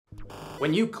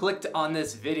When you clicked on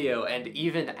this video and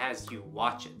even as you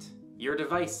watch it, your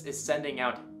device is sending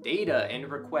out data and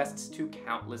requests to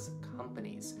countless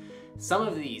companies. Some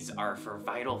of these are for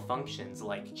vital functions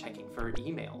like checking for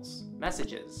emails,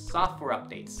 messages, software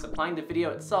updates, supplying the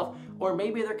video itself, or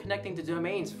maybe they're connecting to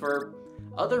domains for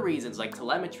other reasons like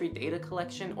telemetry, data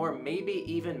collection, or maybe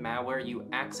even malware you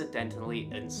accidentally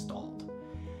installed.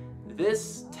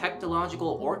 This technological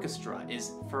orchestra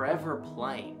is forever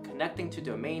playing, connecting to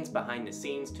domains behind the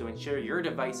scenes to ensure your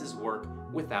devices work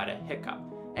without a hiccup.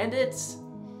 And it's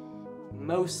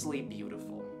mostly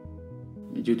beautiful.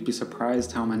 You'd be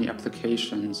surprised how many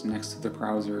applications next to the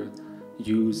browser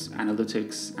use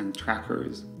analytics and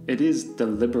trackers. It is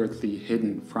deliberately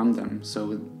hidden from them,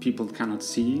 so people cannot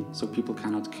see, so people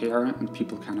cannot care, and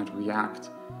people cannot react.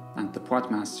 And the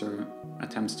Portmaster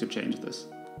attempts to change this.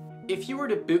 If you were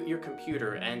to boot your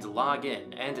computer and log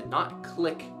in and not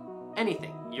click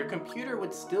anything, your computer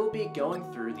would still be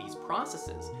going through these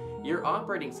processes. Your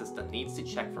operating system needs to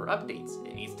check for updates.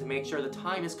 It needs to make sure the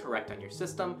time is correct on your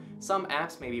system. Some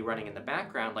apps may be running in the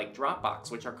background like Dropbox,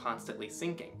 which are constantly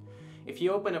syncing. If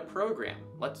you open a program,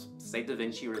 let's say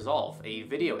DaVinci Resolve, a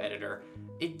video editor,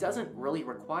 it doesn't really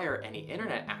require any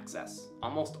internet access.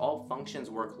 Almost all functions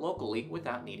work locally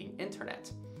without needing internet.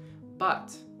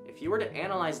 But if you were to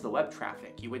analyze the web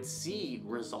traffic, you would see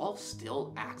Resolve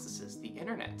still accesses the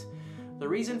internet. The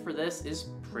reason for this is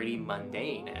pretty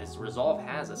mundane, as Resolve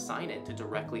has a sign-in to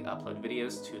directly upload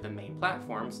videos to the main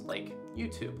platforms like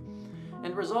YouTube.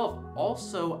 And Resolve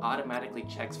also automatically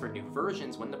checks for new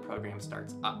versions when the program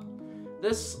starts up.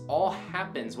 This all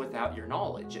happens without your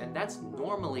knowledge, and that's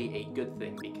normally a good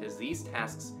thing because these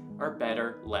tasks are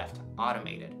better left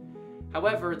automated.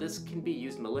 However, this can be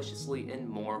used maliciously in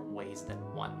more ways than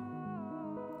one.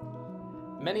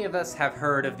 Many of us have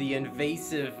heard of the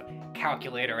invasive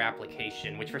calculator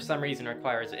application, which for some reason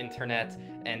requires internet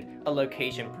and a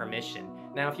location permission.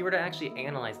 Now, if you were to actually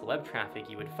analyze the web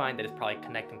traffic, you would find that it's probably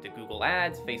connecting to Google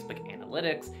Ads, Facebook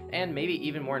Analytics, and maybe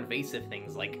even more invasive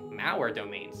things like malware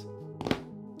domains.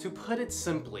 To put it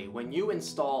simply, when you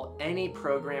install any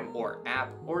program or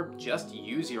app, or just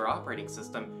use your operating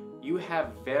system, you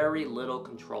have very little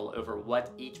control over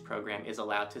what each program is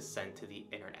allowed to send to the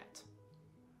internet.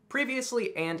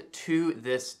 Previously and to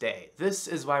this day, this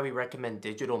is why we recommend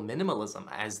digital minimalism,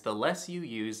 as the less you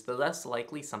use, the less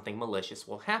likely something malicious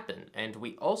will happen, and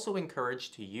we also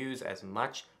encourage to use as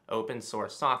much open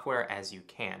source software as you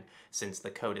can. Since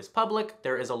the code is public,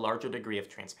 there is a larger degree of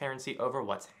transparency over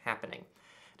what's happening.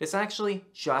 This actually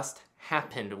just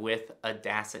happened with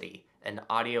Audacity, an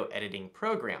audio editing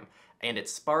program, and it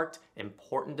sparked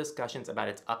important discussions about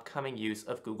its upcoming use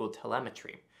of Google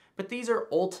telemetry. But these are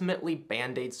ultimately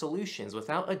band-aid solutions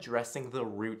without addressing the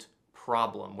root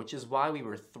problem, which is why we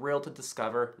were thrilled to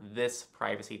discover this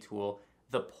privacy tool,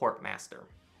 the Portmaster.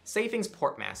 Safing's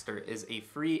Portmaster is a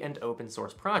free and open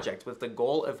source project with the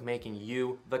goal of making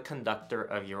you the conductor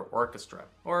of your orchestra,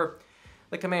 or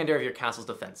the commander of your castle's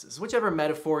defenses, whichever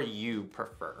metaphor you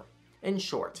prefer. In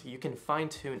short, you can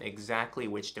fine-tune exactly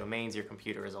which domains your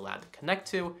computer is allowed to connect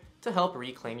to help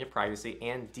reclaim your privacy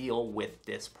and deal with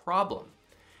this problem.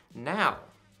 Now,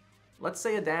 let's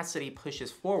say Audacity pushes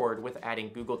forward with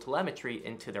adding Google telemetry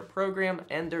into their program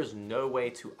and there's no way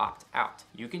to opt out.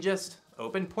 You can just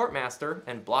open Portmaster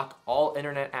and block all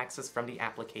internet access from the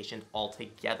application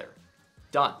altogether.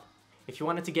 Done. If you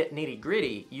wanted to get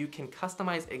nitty-gritty, you can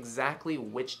customize exactly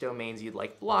which domains you'd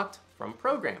like blocked from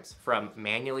programs, from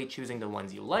manually choosing the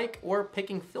ones you like or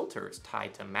picking filters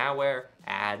tied to malware,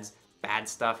 ads, bad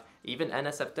stuff, even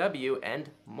NSFW, and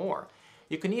more.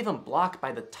 You can even block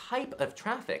by the type of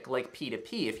traffic, like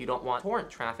P2P, if you don't want torrent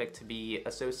traffic to be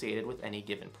associated with any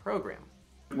given program.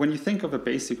 When you think of a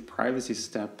basic privacy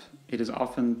step, it is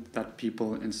often that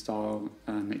people install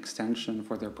an extension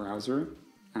for their browser,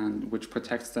 and which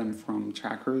protects them from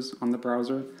trackers on the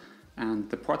browser. And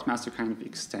the Portmaster kind of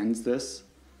extends this,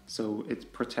 so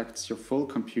it protects your full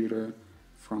computer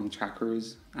from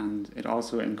trackers, and it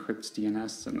also encrypts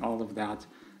DNS and all of that.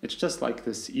 It's just like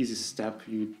this easy step.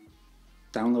 You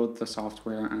download the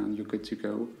software and you're good to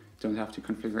go. Don't have to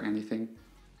configure anything.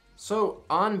 So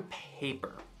on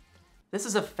paper, this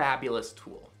is a fabulous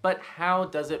tool, but how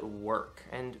does it work?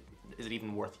 And is it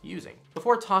even worth using?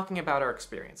 Before talking about our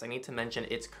experience, I need to mention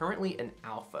it's currently an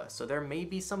alpha, so there may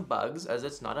be some bugs as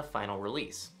it's not a final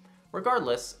release.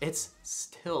 Regardless, it's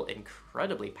still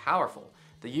incredibly powerful.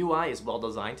 The UI is well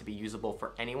designed to be usable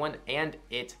for anyone, and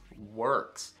it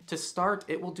works. To start,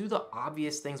 it will do the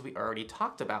obvious things we already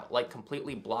talked about, like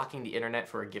completely blocking the internet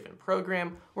for a given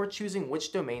program, or choosing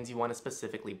which domains you want to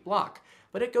specifically block.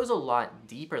 But it goes a lot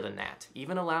deeper than that,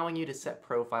 even allowing you to set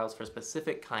profiles for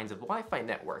specific kinds of Wi-Fi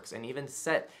networks and even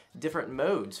set different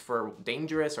modes for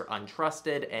dangerous or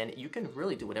untrusted, and you can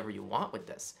really do whatever you want with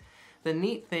this. The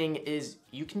neat thing is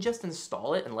you can just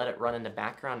install it and let it run in the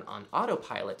background on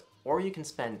autopilot, or you can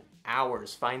spend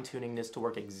hours fine-tuning this to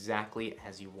work exactly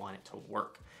as you want it to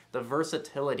work. The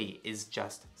versatility is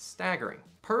just staggering.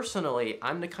 Personally,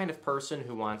 I'm the kind of person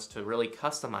who wants to really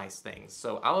customize things,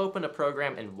 so I'll open a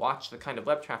program and watch the kind of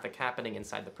web traffic happening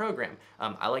inside the program.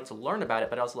 I like to learn about it,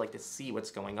 but I also like to see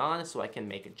what's going on so I can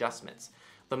make adjustments.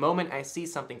 The moment I see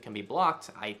something can be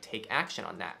blocked, I take action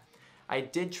on that. I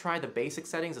did try the basic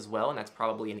settings as well, and that's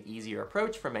probably an easier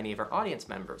approach for many of our audience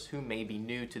members who may be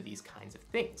new to these kinds of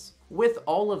things. With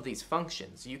all of these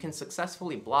functions, you can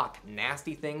successfully block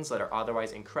nasty things that are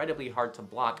otherwise incredibly hard to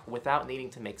block without needing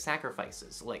to make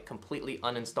sacrifices, like completely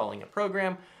uninstalling a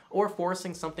program or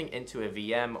forcing something into a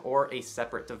VM or a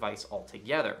separate device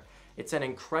altogether. It's an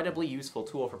incredibly useful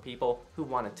tool for people who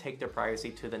want to take their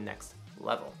privacy to the next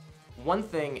level. One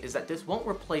thing is that this won't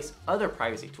replace other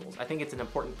privacy tools. I think it's an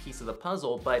important piece of the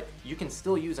puzzle, but you can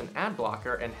still use an ad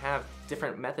blocker and have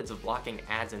different methods of blocking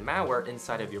ads and malware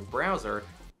inside of your browser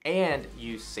and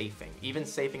use safing. Even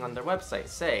safing on their website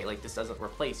say, like, this doesn't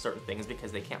replace certain things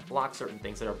because they can't block certain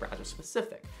things that are browser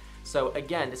specific. So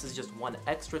again, this is just one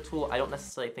extra tool. I don't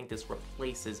necessarily think this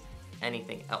replaces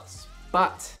anything else.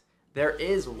 But there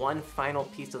is one final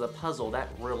piece of the puzzle that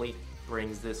really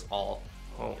brings this all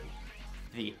home.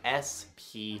 The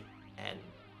SPN.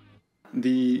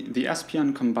 The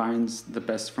SPN combines the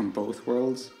best from both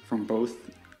worlds, from both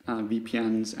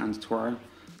VPNs and Tor.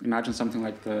 Imagine something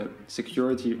like the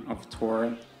security of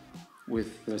Tor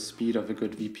with the speed of a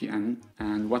good VPN.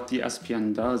 And what the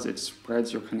SPN does, it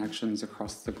spreads your connections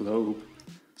across the globe.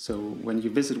 So when you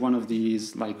visit one of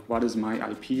these, like what is my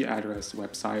IP address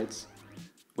websites,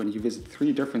 when you visit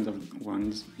 3 different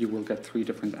ones, you will get 3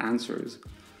 different answers.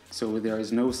 So there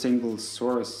is no single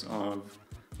source of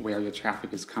where your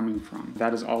traffic is coming from.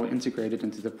 That is all integrated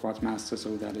into the Portmaster,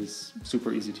 so that is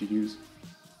super easy to use.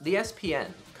 The SPN,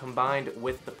 combined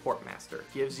with the Portmaster,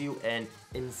 gives you an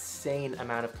insane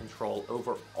amount of control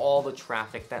over all the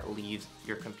traffic that leaves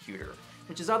your computer,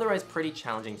 which is otherwise pretty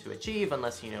challenging to achieve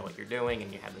unless you know what you're doing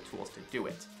and you have the tools to do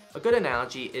it. A good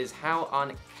analogy is how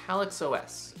on Calyx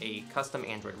OS, a custom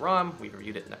Android ROM, we've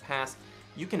reviewed it in the past,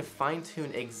 you can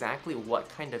fine-tune exactly what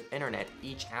kind of internet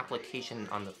each application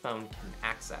on the phone can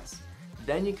access.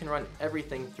 Then you can run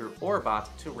everything through Orbot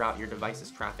to route your device's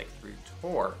traffic through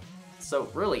Tor. So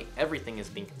really, everything is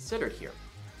being considered here.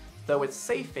 Though with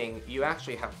safing, you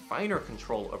actually have finer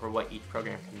control over what each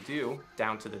program can do,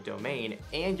 down to the domain,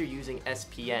 and you're using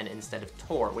SPN instead of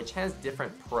Tor, which has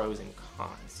different pros and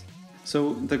cons.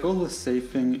 So the goal with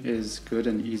safing is good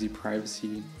and easy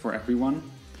privacy for everyone.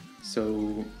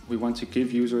 So we want to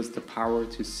give users the power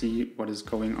to see what is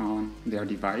going on their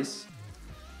device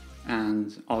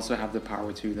and also have the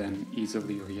power to then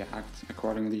easily react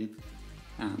accordingly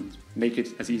and make it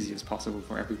as easy as possible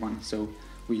for everyone. So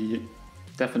we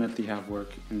definitely have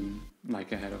work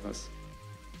ahead of us.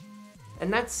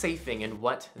 And that's safing and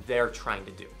what they're trying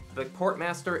to do. The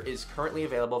Portmaster is currently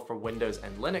available for Windows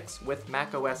and Linux, with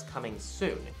macOS coming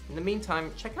soon. In the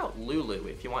meantime, check out Lulu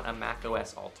if you want a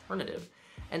macOS alternative.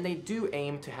 And they do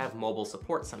aim to have mobile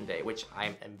support someday, which I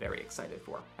am very excited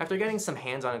for. After getting some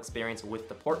hands-on experience with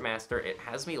the Portmaster, it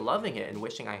has me loving it and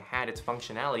wishing I had its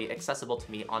functionality accessible to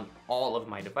me on all of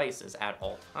my devices at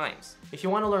all times. If you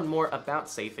want to learn more about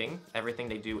safing, everything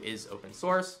they do is open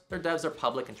source, their devs are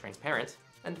public and transparent,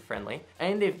 and friendly,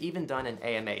 and they've even done an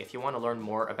AMA if you want to learn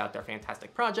more about their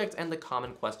fantastic project and the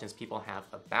common questions people have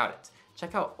about it.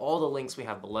 Check out all the links we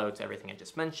have below to everything I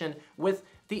just mentioned, with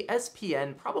the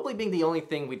SPN probably being the only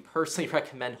thing we'd personally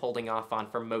recommend holding off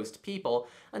on for most people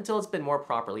until it's been more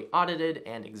properly audited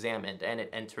and examined and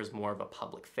it enters more of a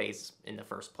public phase in the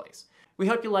first place. We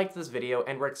hope you liked this video,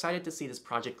 and we're excited to see this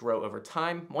project grow over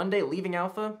time, one day leaving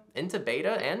alpha, into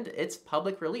beta, and its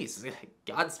public release.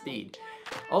 Godspeed.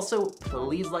 Also,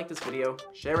 please like this video,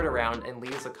 share it around, and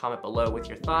leave us a comment below with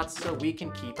your thoughts so we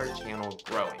can keep our channel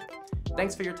growing.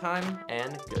 Thanks for your time,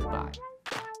 and goodbye.